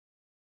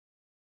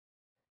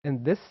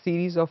In this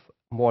series of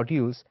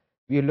modules,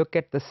 we look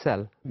at the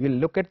cell. We'll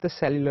look at the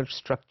cellular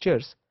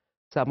structures,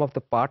 some of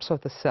the parts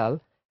of the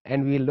cell,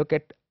 and we'll look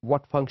at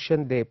what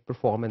function they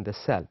perform in the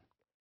cell.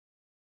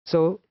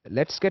 So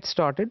let's get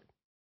started.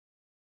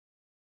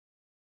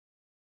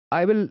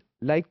 I will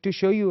like to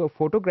show you a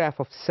photograph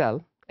of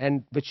cell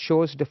and which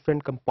shows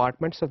different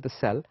compartments of the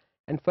cell.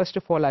 And first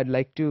of all, I'd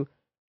like to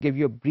give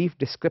you a brief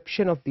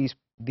description of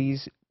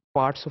these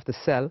parts of the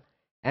cell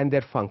and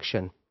their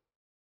function.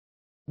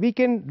 We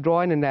can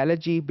draw an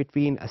analogy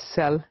between a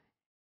cell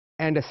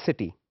and a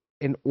city.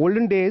 In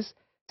olden days,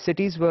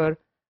 cities were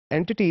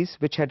entities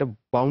which had a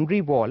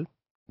boundary wall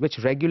which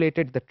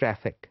regulated the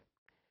traffic.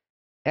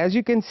 As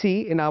you can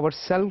see in our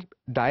cell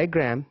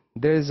diagram,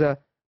 there is a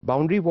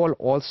boundary wall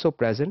also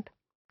present.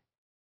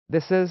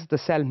 This is the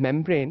cell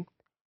membrane,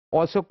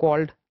 also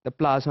called the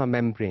plasma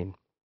membrane.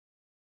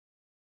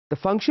 The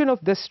function of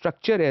this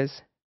structure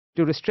is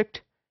to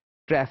restrict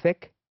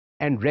traffic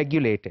and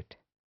regulate it.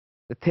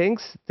 The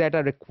things that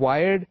are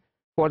required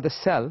for the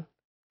cell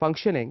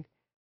functioning,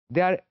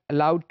 they are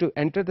allowed to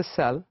enter the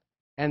cell,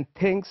 and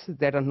things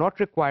that are not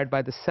required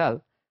by the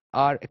cell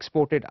are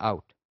exported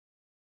out.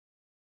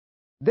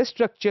 This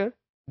structure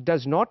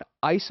does not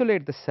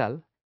isolate the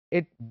cell,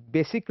 it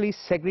basically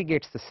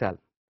segregates the cell,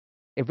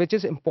 which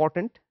is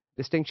important.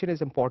 Distinction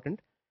is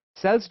important.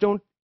 Cells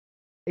don't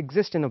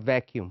exist in a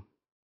vacuum.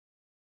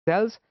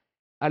 Cells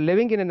are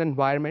living in an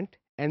environment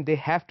and they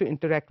have to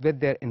interact with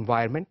their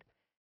environment,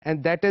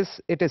 and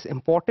it is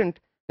important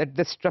that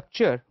the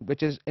structure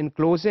which is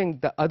enclosing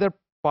the other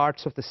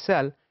parts of the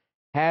cell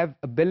have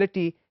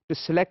ability to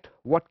select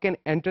what can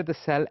enter the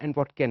cell and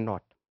what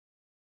cannot.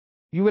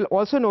 You will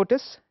also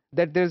notice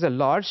that there is a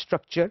large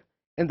structure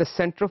in the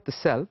center of the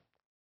cell.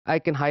 I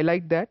can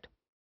highlight that.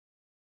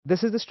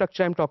 This is the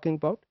structure I'm talking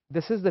about.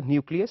 This is the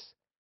nucleus.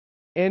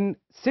 In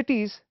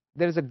cities,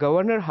 there is a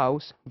governor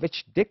house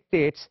which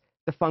dictates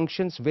the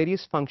functions,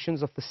 various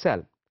functions of the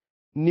cell.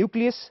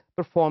 Nucleus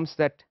performs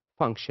that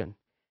function.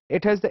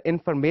 It has the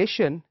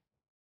information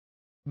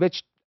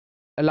which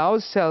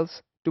allows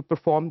cells to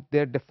perform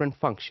their different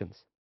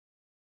functions.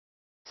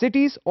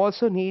 Cities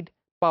also need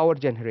power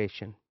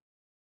generation.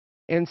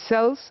 In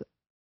cells,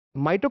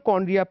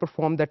 mitochondria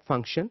perform that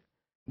function.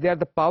 They are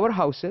the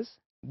powerhouses.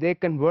 They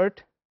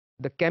convert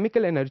the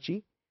chemical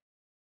energy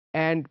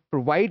and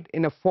provide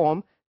in a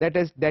form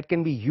that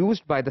can be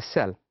used by the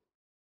cell.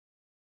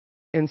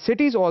 In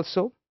cities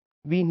also,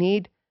 we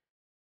need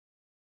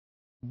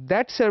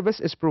that service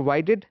is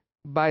provided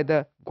by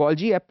the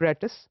Golgi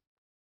apparatus.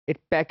 It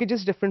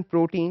packages different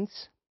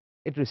proteins.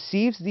 It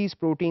receives these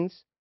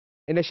proteins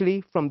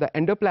initially from the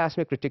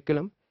endoplasmic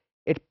reticulum.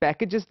 It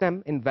packages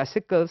them in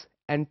vesicles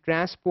and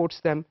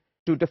transports them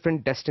to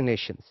different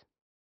destinations.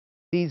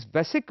 These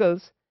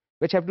vesicles,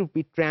 which have to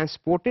be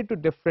transported to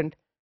different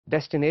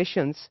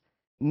destinations,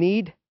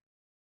 need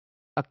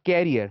a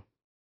carrier,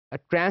 a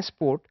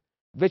transport,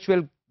 which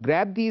will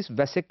grab these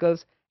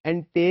vesicles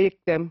and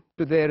take them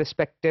to their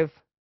respective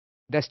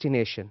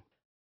destination.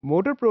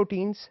 Motor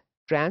proteins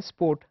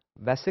transport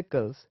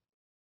vesicles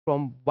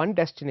from one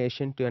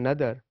destination to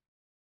another.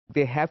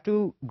 They have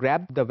to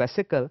grab the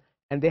vesicle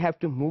and they have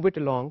to move it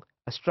along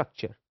a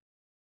structure.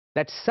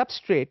 That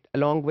substrate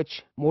along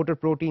which motor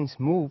proteins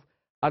move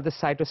are the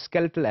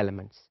cytoskeletal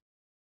elements.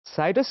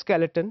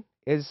 Cytoskeleton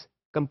is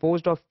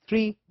composed of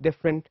three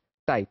different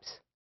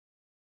types: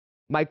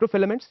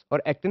 microfilaments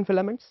or actin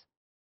filaments,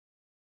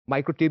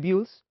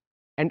 microtubules,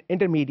 and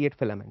intermediate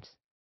filaments.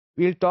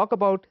 We'll talk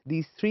about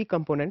these three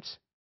components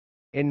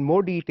in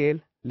more detail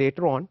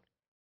later on.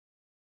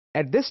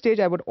 At this stage,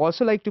 I would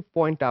also like to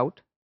point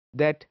out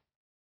that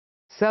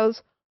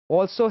cells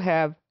also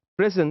have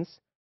prisons.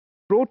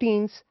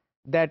 Proteins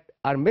that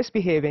are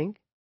misbehaving,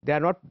 they are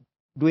not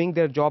doing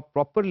their job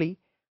properly,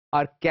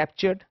 are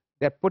captured,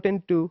 they're put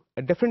into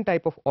a different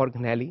type of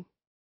organelle,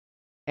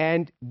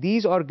 and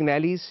these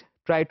organelles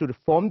try to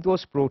reform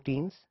those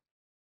proteins.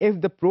 If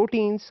the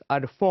proteins are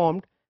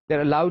reformed,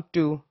 they're allowed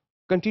to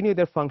continue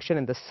their function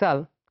in the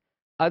cell,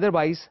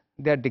 otherwise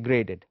they're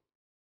degraded.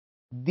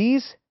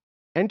 These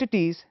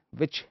entities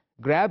which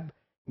grab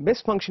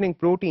misfunctioning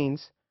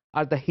proteins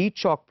are the heat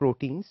shock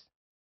proteins.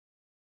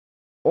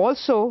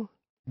 Also,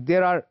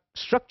 there are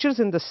structures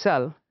in the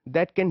cell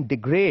that can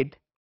degrade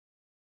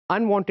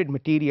unwanted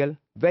material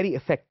very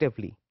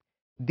effectively.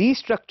 These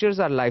structures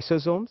are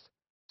lysosomes.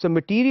 So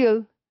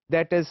material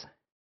that is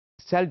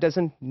cell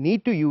doesn't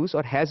need to use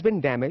or has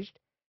been damaged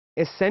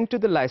is sent to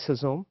the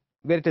lysosome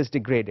where it is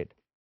degraded.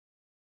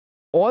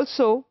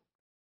 Also,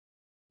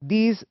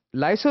 these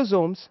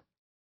lysosomes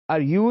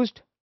are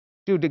used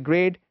to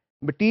degrade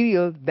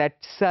material that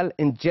cell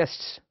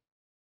ingests.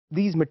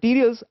 These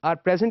materials are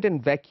present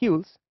in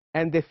vacuoles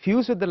and they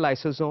fuse with the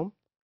lysosome,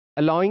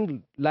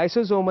 allowing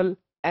lysosomal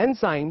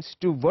enzymes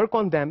to work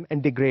on them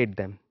and degrade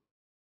them.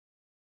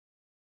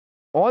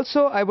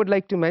 Also, I would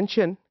like to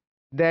mention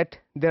that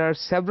there are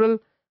several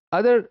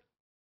other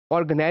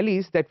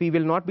organelles that we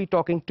will not be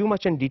talking too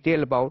much in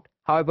detail about.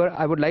 However,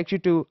 I would like you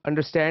to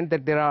understand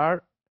that there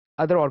are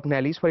other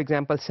organelles. For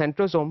example,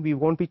 centrosome, we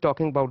won't be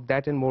talking about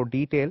that in more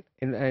detail,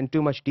 in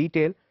too much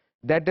detail.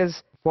 That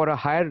is for a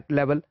higher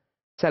level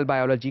cell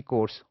biology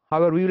course.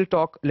 However, we will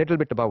talk a little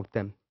bit about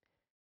them.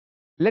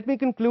 Let me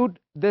conclude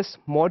this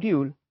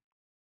module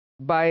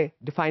by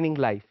defining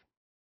life.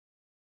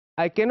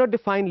 I cannot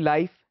define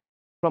life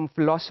from a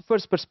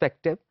philosopher's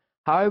perspective.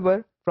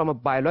 However, from a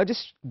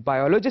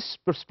biologist's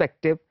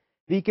perspective,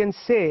 we can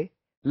say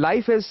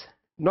life is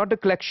not a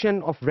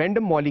collection of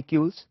random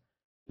molecules.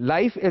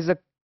 Life is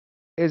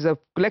a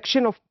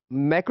collection of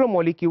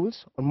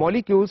macromolecules or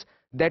molecules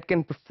that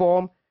can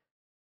perform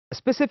a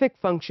specific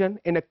function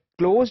in a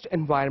closed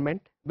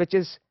environment, which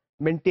is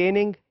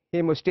maintaining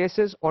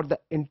homeostasis, or the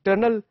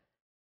internal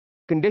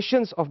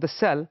conditions of the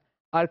cell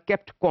are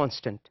kept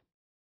constant.